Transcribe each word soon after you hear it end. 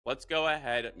Let's go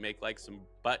ahead and make like some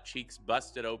butt cheeks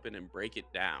busted open and break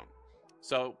it down.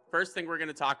 So, first thing we're going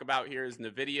to talk about here is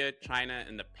NVIDIA, China,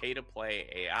 and the pay to play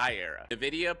AI era.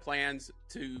 NVIDIA plans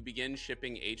to begin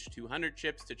shipping H200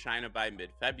 chips to China by mid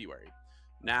February.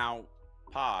 Now,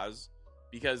 pause,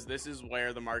 because this is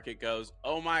where the market goes,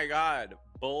 oh my God,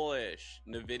 bullish,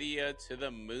 NVIDIA to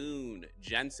the moon.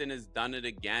 Jensen has done it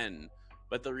again.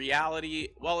 But the reality,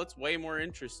 well, it's way more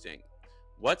interesting.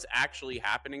 What's actually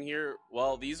happening here?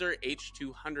 Well, these are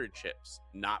H200 chips,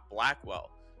 not Blackwell.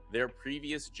 They're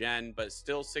previous gen, but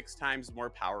still 6 times more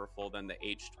powerful than the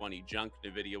H20 junk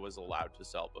NVIDIA was allowed to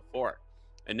sell before.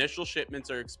 Initial shipments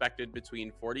are expected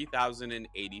between 40,000 and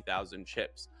 80,000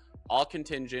 chips, all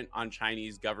contingent on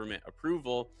Chinese government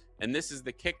approval. And this is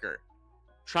the kicker.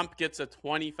 Trump gets a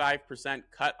 25%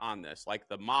 cut on this, like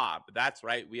the mob. That's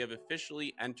right, we have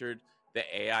officially entered the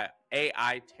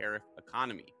AI tariff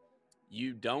economy.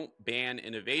 You don't ban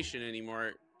innovation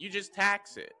anymore, you just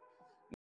tax it.